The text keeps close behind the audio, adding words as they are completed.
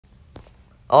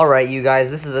Alright, you guys,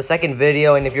 this is the second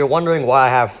video, and if you're wondering why I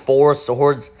have 4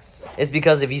 swords, it's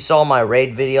because if you saw my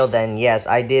raid video, then yes,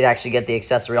 I did actually get the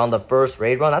accessory on the first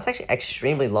raid run. That's actually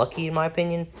extremely lucky, in my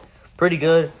opinion. Pretty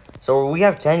good. So we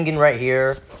have Tengen right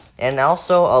here, and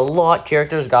also a lot of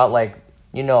characters got, like,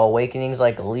 you know, awakenings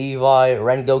like Levi,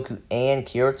 Rengoku, and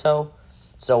Kirito.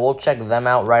 So we'll check them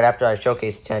out right after I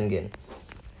showcase Tengen.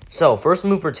 So, first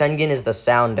move for Tengen is the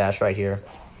sound dash right here.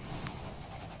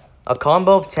 A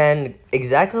combo of 10,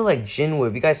 exactly like Jinwoo,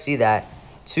 if you guys see that,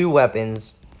 2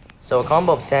 weapons. So a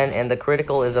combo of 10, and the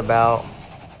critical is about,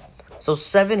 so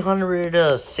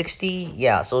 760,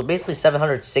 yeah, so basically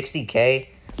 760k.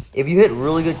 If you hit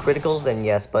really good criticals, then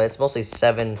yes, but it's mostly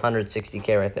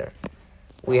 760k right there.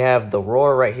 We have the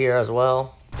roar right here as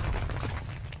well.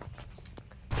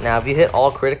 Now, if you hit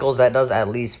all criticals, that does at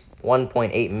least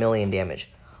 1.8 million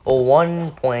damage. Or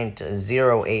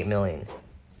 1.08 million.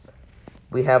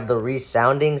 We have the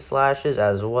resounding slashes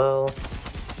as well.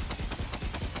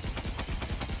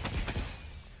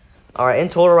 Alright, in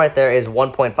total right there is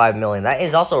 1.5 million. That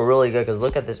is also really good because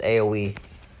look at this AoE.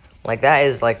 Like, that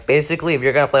is, like, basically, if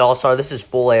you're going to play All-Star, this is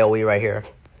full AoE right here.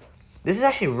 This is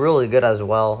actually really good as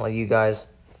well, like you guys.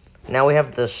 Now we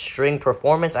have the string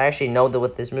performance. I actually know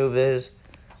what this move is.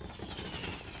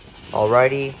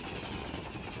 Alrighty.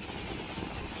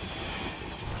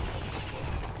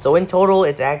 So in total,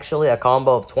 it's actually a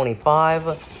combo of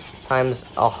 25 times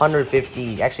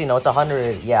 150. Actually, no, it's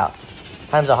 100. Yeah,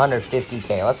 times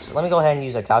 150k. Let me go ahead and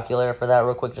use a calculator for that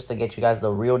real quick, just to get you guys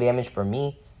the real damage for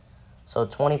me. So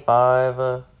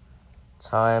 25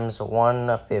 times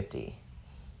 150.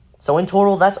 So in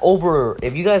total, that's over.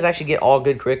 If you guys actually get all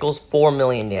good criticals, 4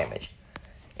 million damage.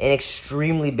 An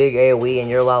extremely big AoE, and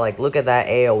you're allowed, like, look at that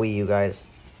AoE, you guys.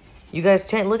 You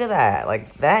guys, look at that.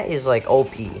 Like, that is, like,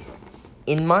 OP.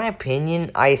 In my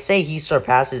opinion, I say he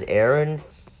surpasses Eren,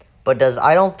 but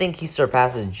I don't think he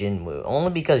surpasses Jinwoo. Only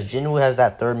because Jinwoo has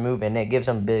that third move, and it gives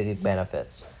him big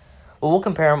benefits. But we'll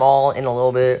compare them all in a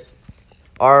little bit.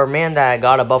 Our man that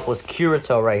got a buff was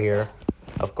Kirito right here.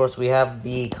 Of course, we have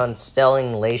the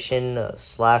Constellation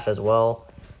slash as well.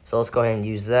 So let's go ahead and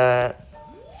use that.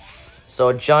 So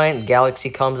a giant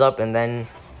galaxy comes up, and then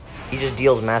he just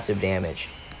deals massive damage.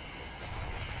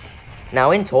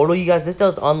 Now, in total, you guys, this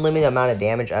does unlimited amount of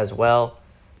damage as well.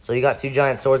 So you got 2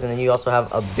 giant swords, and then you also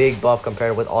have a big buff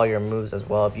compared with all your moves as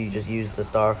well if you just use the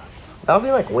star. That would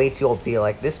be, like, way too OP.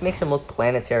 Like, this makes him look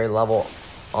planetary level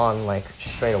on, like,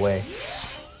 straight away.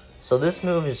 So this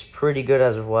move is pretty good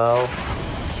as well.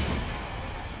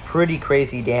 Pretty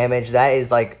crazy damage. That is,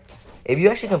 like, if you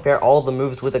actually compare all the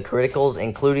moves with the criticals,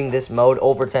 including this mode,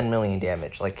 over 10 million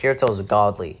damage. Like, Kirito's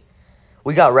godly.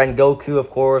 We got Rengoku,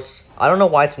 of course. I don't know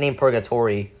why it's named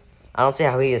Purgatory. I don't see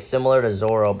how he is similar to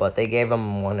Zoro, but they gave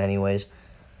him one anyways.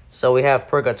 So we have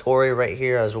Purgatory right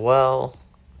here as well.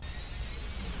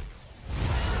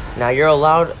 Now you're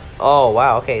allowed... Oh,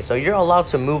 wow, okay. So you're allowed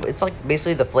to move... It's like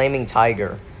basically the Flaming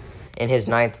Tiger in his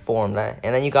 9th form. And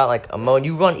then you got like a mode...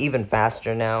 You run even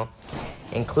faster now,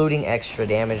 including extra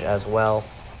damage as well.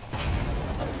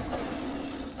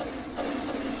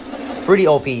 Pretty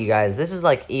OP, you guys. This is,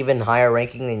 like, even higher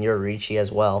ranking than your Richie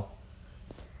as well.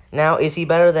 Now, is he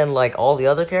better than, like, all the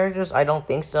other characters? I don't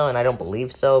think so, and I don't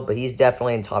believe so, but he's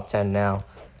definitely in top 10 now.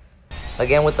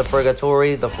 Again, with the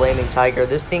Purgatory, the Flaming Tiger,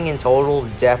 this thing in total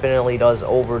definitely does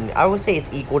over... I would say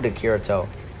it's equal to Kirito.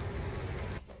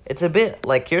 It's a bit,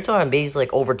 like, Kirito and basically,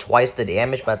 like, over twice the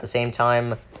damage, but at the same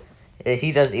time,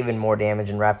 he does even more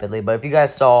damage and rapidly. But if you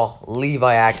guys saw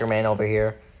Levi Ackerman over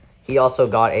here, he also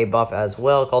got a buff as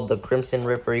well called the Crimson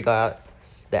Ripper. He got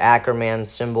the Ackerman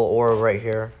symbol aura right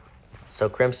here. So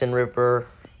Crimson Ripper.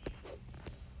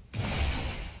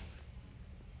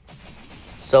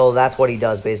 So that's what he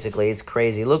does basically. It's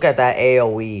crazy. Look at that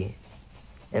AoE.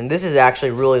 And this is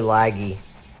actually really laggy.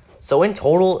 So in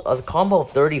total, a combo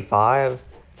of 35.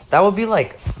 That would be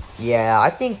like, yeah, I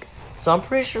think... So I'm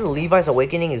pretty sure Levi's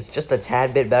Awakening is just a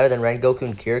tad bit better than Rengoku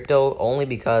and Kirito. Only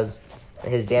because...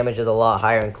 his damage is a lot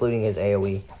higher, including his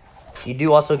AoE. You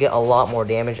do also get a lot more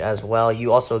damage as well.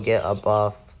 You also get a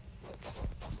buff.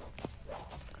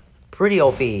 Pretty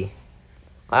OP.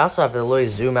 I also have to literally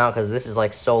zoom out because this is,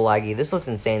 like, so laggy. This looks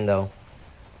insane, though.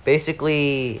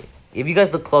 Basically, if you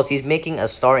guys look close, he's making a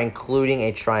star, including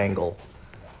a triangle.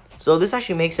 So this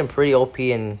actually makes him pretty OP,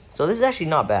 and so this is actually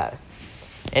not bad.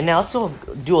 And now let's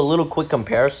do a little quick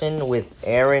comparison with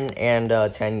Eren and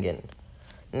Tengen.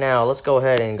 Now, let's go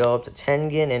ahead and go up to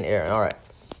Tengen and Eren. Alright.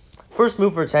 First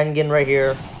move for Tengen right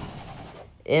here.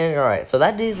 And, alright, so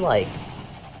that did, like...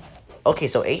 Okay,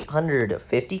 so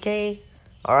 850k?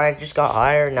 Alright, just got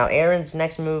higher. Now, Eren's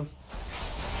next move...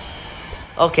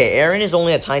 Okay, Aaron is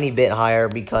only a tiny bit higher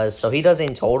because, so he does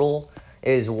in total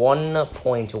is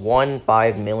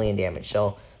 1.15 million damage.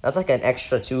 So that's like an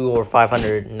extra 2 or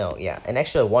 500, no, yeah, an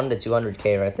extra 1 to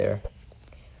 200k right there.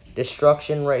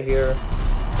 Destruction right here.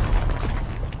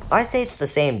 I say it's the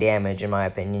same damage in my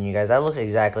opinion, you guys. That looks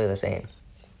exactly the same.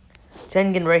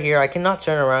 Tengen right here, I cannot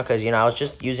turn around because, I was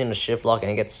just using the shift lock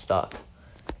and it gets stuck.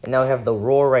 And now we have the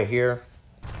roar right here.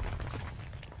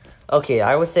 Okay,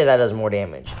 I would say that does more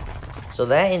damage. So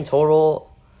that in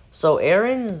total, so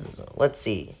Aaron's, let's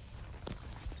see.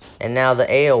 And now the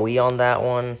AoE on that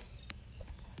one.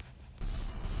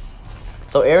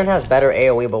 So Aaron has better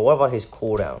AoE, but what about his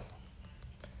cooldown?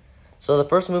 So the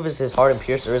first move is his Hardened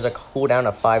Piercer is a cooldown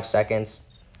of 5 seconds.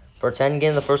 For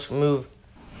Tengen, the first move,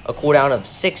 a cooldown of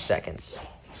 6 seconds.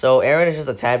 So Aaron is just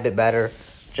a tad bit better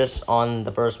just on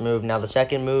the first move. Now the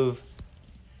second move,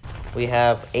 we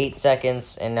have 8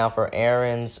 seconds. And now for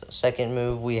Aaron's second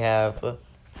move, we have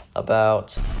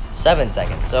about 7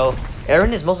 seconds. So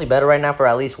Aaron is mostly better right now for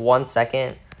at least 1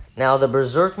 second. Now the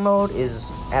Berserk mode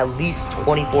is at least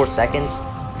 24 seconds.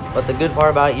 But the good part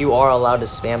about it, you are allowed to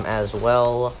spam as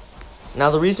well. Now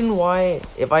the reason why,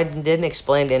 if I didn't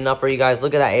explain it enough for you guys,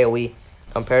 look at that AoE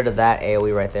compared to that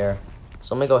AoE right there.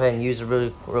 So let me go ahead and use it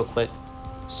real quick.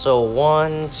 So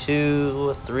 1,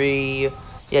 2, 3.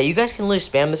 Yeah, you guys can literally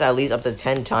spam this at least up to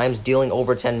 10 times, dealing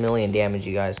over 10 million damage,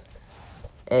 you guys.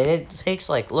 And it takes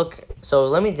like, look, so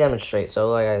let me demonstrate.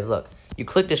 So guys, look, you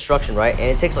click Destruction, right? And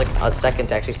it takes like a second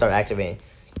to actually start activating.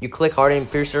 You click Hardened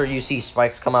Piercer, you see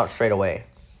spikes come out straight away.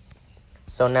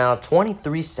 So now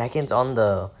 23 seconds on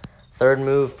the third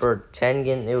move for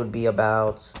Tengen, it would be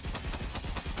about,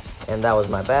 and that was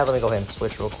my bad. Let me go ahead and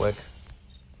switch real quick.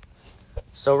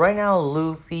 So right now,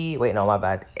 Luffy, wait, no, my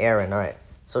bad, Aaron, all right.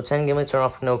 So Tengen, let me turn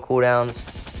off no cooldowns.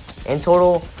 In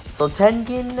total, so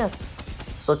Tengen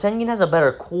has a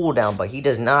better cooldown, but he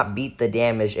does not beat the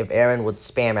damage if Aaron would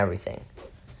spam everything.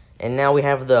 And now we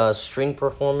have the string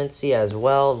performance as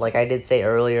well, like I did say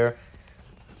earlier.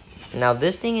 Now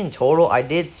this thing in total, I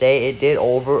did say it did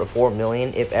over 4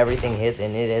 million if everything hits,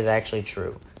 and it is actually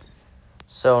true.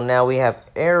 So now we have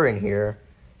Aaron here,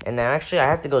 and now actually I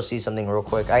have to go see something real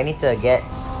quick. I need to get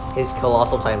his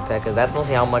Colossal Titan pet, because that's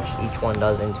mostly how much each one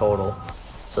does in total.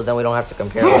 So then we don't have to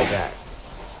compare like that.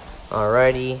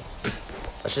 Alrighty,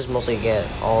 let's just mostly get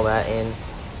all that in.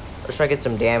 Let's try to get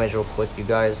some damage real quick, you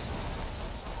guys.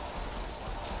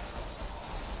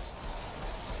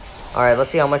 Alright, let's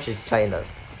see how much his Titan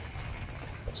does.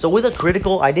 So with a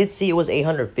critical, I did see it was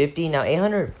 850. Now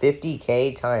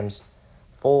 850k times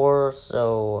 4,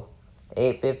 so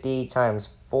 850 times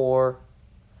 4.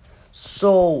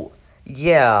 So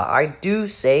yeah, I do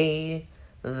say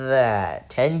that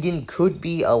Tengen could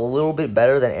be a little bit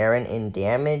better than Aaron in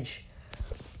damage.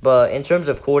 But in terms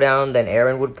of cooldown, then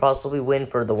Aaron would possibly win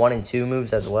for the 1 and 2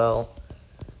 moves as well.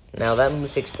 Now that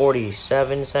move takes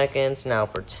 47 seconds. Now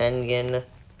for Tengen,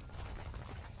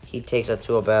 he takes up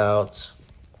to about,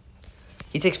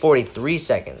 he takes 43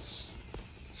 seconds.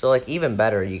 So, like, even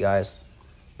better, you guys.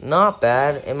 Not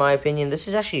bad, in my opinion. This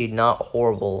is actually not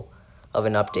horrible of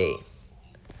an update.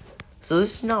 So,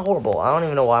 this is not horrible. I don't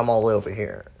even know why I'm all the way over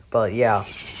here. But, yeah.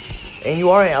 And you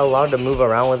are allowed to move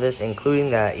around with this,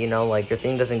 including that, you know, like, your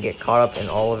thing doesn't get caught up in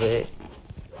all of it.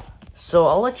 So,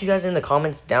 I'll let you guys in the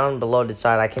comments down below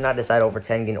decide. I cannot decide over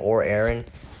Tengen or Aaron.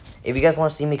 If you guys want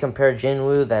to see me compare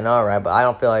Jinwoo, then alright, but I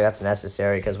don't feel like that's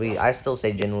necessary, because I still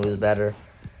say Jinwoo is better.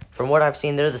 From what I've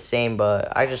seen, they're the same,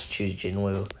 but I just choose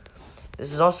Jinwoo.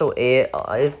 This is also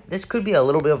this could be a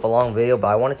little bit of a long video, but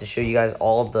I wanted to show you guys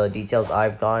all the details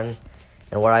I've gotten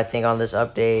and what I think on this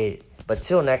update. But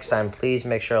till next time, please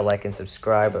make sure to like and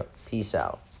subscribe. Peace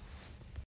out.